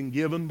they had been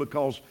given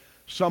because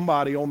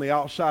somebody on the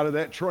outside of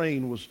that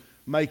train was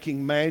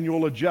making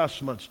manual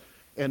adjustments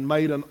and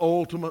made an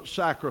ultimate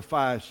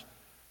sacrifice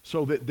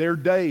so that their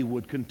day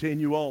would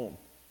continue on.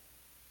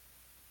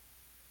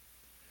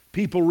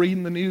 People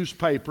reading the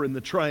newspaper in the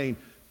train,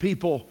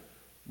 people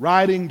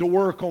riding to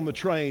work on the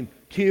train,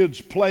 kids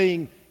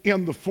playing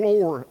in the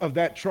floor of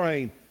that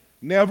train,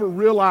 never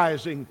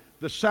realizing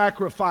the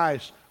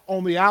sacrifice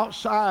on the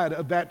outside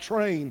of that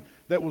train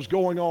that was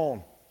going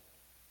on.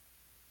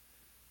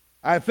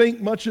 I think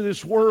much of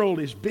this world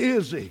is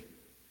busy.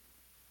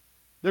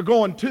 They're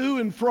going to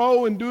and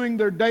fro and doing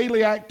their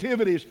daily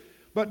activities,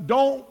 but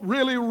don't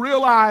really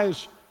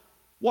realize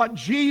what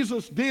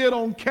Jesus did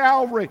on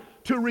Calvary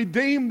to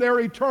redeem their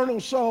eternal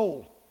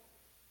soul.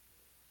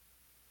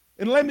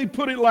 And let me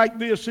put it like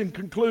this in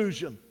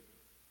conclusion.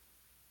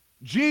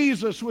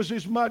 Jesus was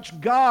as much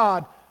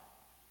God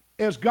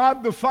as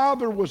God the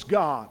Father was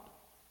God.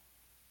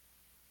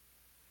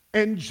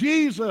 And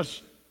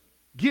Jesus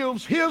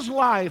gives his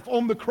life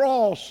on the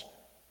cross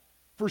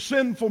for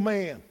sinful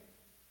man.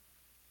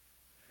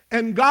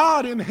 And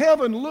God in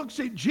heaven looks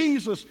at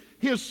Jesus,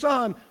 his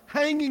son,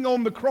 hanging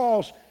on the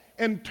cross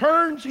and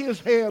turns his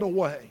head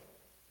away.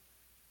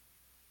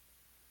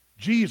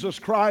 Jesus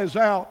cries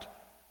out,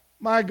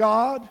 my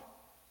God,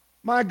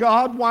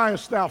 why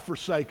hast thou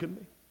forsaken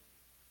me?"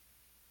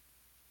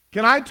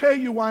 Can I tell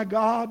you why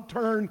God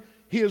turned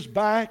his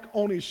back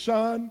on his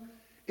Son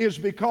is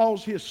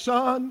because his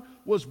Son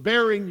was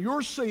bearing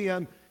your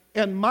sin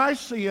and my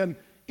sin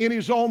in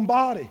his own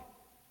body.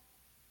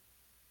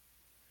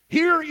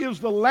 Here is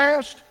the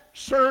last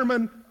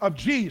sermon of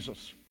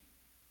Jesus.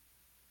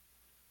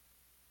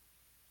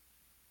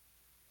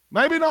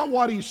 Maybe not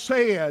what he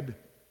said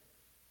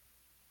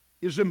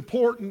is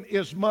important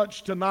as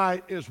much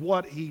tonight as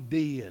what he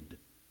did.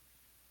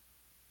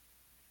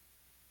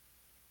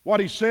 What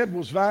he said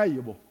was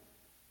valuable,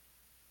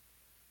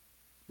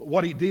 but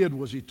what he did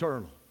was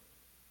eternal.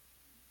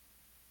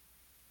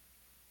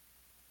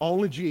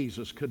 Only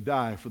Jesus could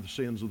die for the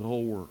sins of the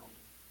whole world.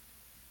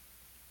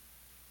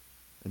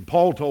 And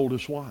Paul told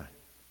us why.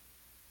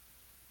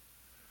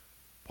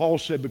 Paul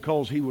said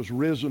because he was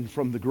risen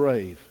from the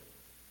grave,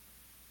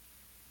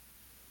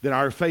 then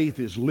our faith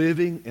is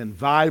living and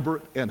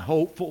vibrant and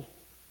hopeful.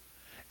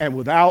 And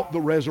without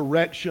the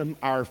resurrection,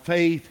 our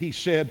faith, he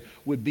said,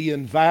 would be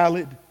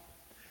invalid.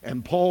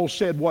 And Paul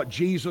said what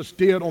Jesus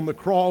did on the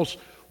cross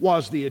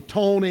was the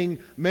atoning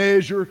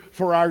measure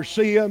for our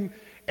sin.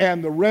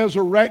 And the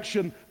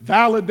resurrection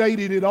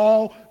validated it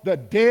all. The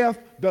death,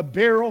 the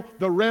burial,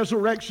 the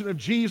resurrection of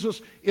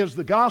Jesus is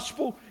the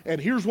gospel. And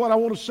here's what I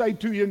want to say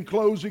to you in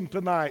closing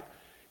tonight.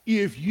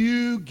 If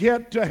you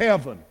get to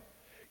heaven,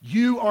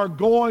 you are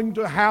going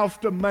to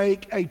have to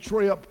make a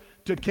trip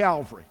to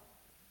Calvary.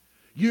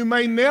 You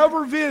may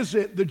never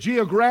visit the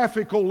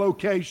geographical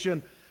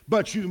location,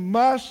 but you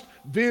must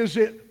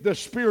visit the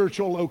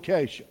spiritual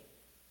location.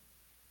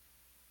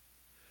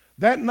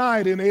 That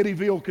night in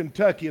Eddyville,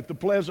 Kentucky, at the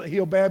Pleasant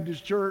Hill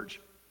Baptist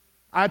Church,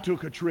 I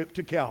took a trip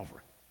to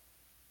Calvary.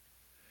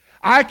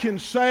 I can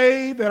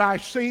say that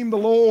I've seen the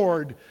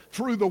Lord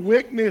through the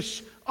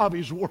witness of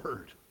His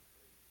Word.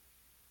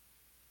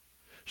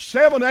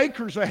 7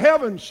 acres of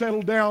heaven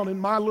settled down in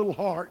my little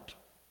heart.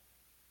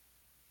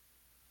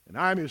 And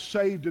I'm as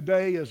saved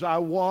today as I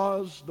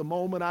was the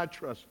moment I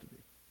trusted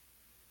Him.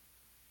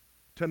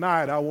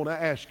 Tonight, I want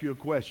to ask you a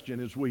question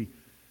as we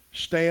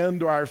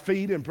stand to our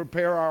feet and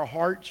prepare our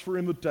hearts for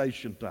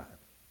invitation time.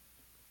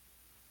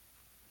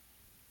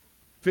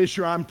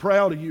 Fisher, I'm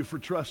proud of you for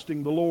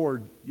trusting the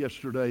Lord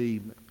yesterday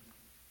evening.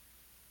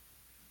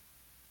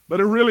 But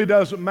it really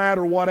doesn't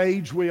matter what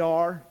age we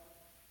are,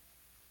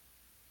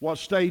 what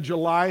stage of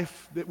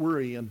life that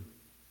we're in,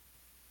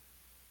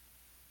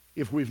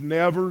 if we've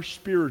never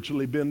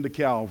spiritually been to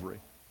Calvary,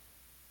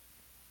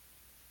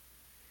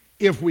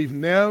 if we've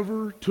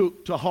never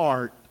took to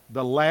heart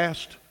the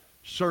last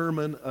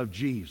sermon of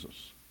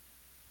Jesus,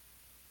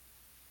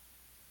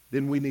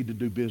 then we need to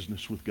do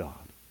business with God.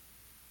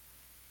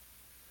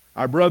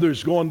 Our brother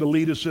is going to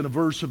lead us in a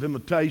verse of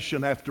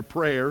invitation after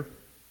prayer.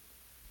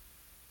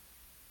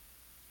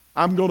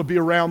 I'm going to be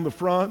around the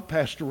front.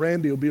 Pastor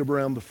Randy will be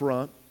around the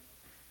front.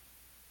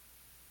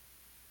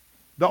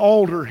 The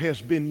altar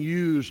has been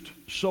used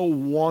so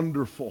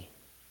wonderful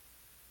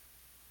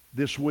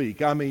this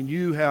week. I mean,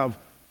 you have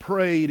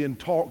prayed and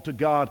talked to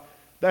God.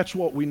 That's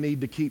what we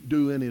need to keep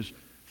doing, is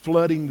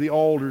flooding the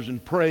altars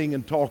and praying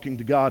and talking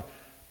to God.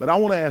 But I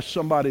want to ask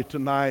somebody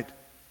tonight,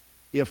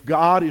 if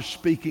God is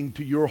speaking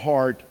to your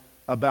heart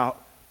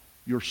about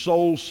your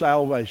soul's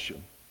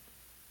salvation,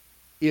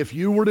 if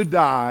you were to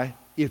die,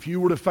 if you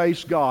were to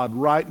face God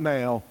right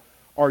now,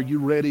 are you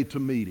ready to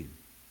meet Him?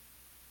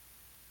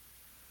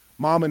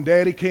 Mom and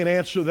Daddy can't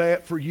answer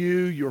that for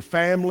you. Your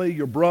family,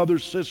 your brother,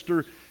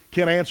 sister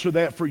can't answer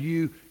that for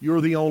you.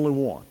 You're the only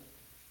one.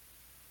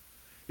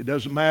 It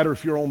doesn't matter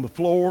if you're on the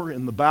floor,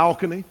 in the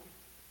balcony.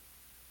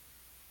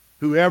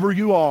 Whoever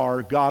you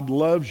are, God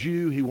loves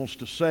you. He wants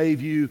to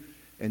save you.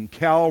 And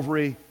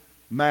Calvary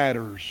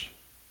matters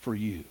for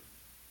you.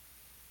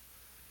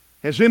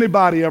 Has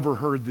anybody ever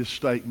heard this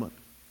statement?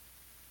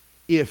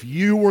 If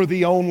you were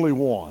the only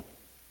one,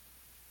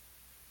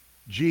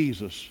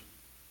 Jesus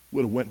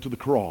would have went to the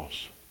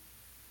cross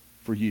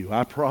for you.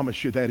 I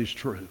promise you that is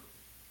true.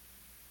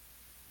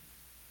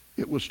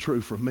 It was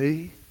true for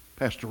me.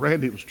 Pastor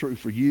Randy, it was true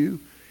for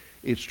you.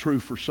 It's true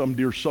for some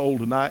dear soul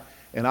tonight.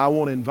 And I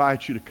want to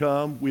invite you to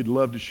come. We'd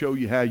love to show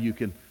you how you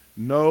can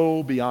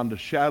know beyond a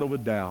shadow of a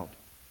doubt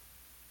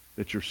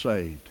that you're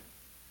saved.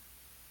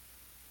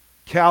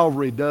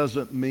 Calvary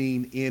doesn't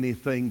mean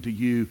anything to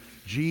you.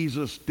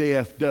 Jesus'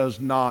 death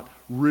does not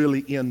really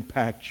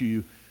impact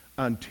you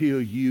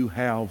until you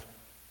have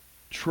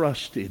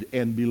trusted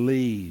and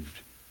believed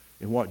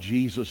in what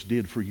Jesus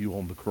did for you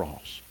on the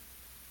cross.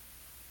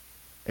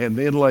 And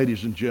then,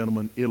 ladies and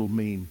gentlemen, it'll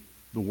mean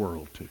the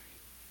world to you.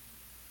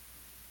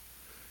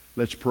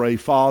 Let's pray.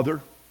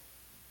 Father,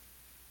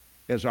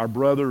 as our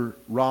brother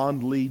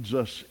Ron leads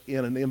us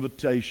in an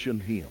invitation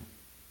hymn,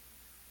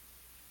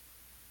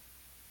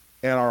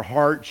 and our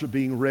hearts are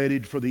being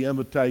readied for the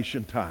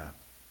invitation time,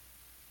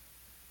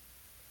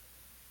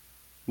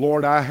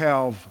 Lord, I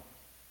have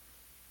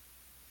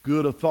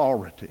good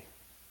authority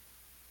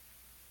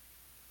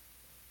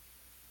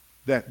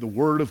that the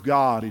Word of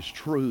God is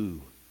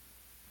true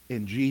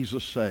and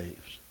Jesus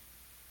saves.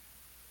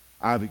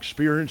 I've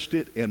experienced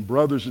it, and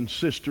brothers and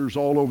sisters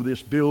all over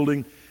this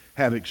building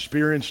have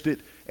experienced it,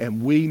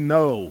 and we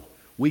know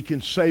we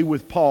can say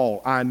with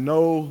Paul, I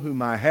know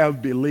whom I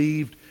have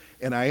believed,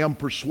 and I am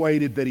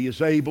persuaded that he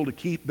is able to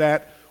keep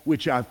that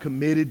which I've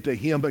committed to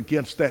him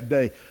against that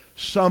day.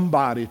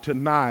 Somebody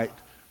tonight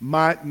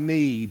might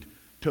need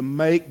to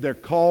make their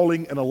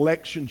calling and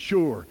election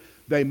sure.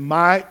 They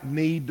might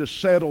need to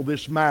settle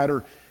this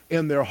matter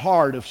in their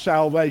heart of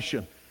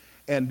salvation.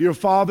 And dear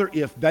Father,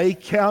 if they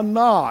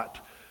cannot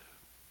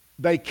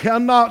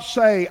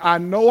say, I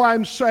know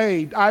I'm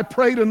saved, I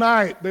pray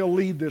tonight, they'll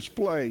leave this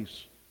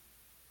place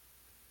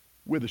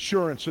with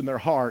assurance in their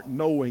heart,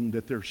 knowing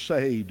that they're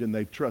saved and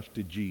they've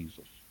trusted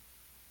Jesus.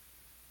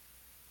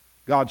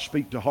 God,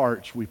 speak to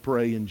hearts, we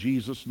pray in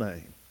Jesus'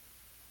 name.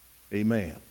 Amen.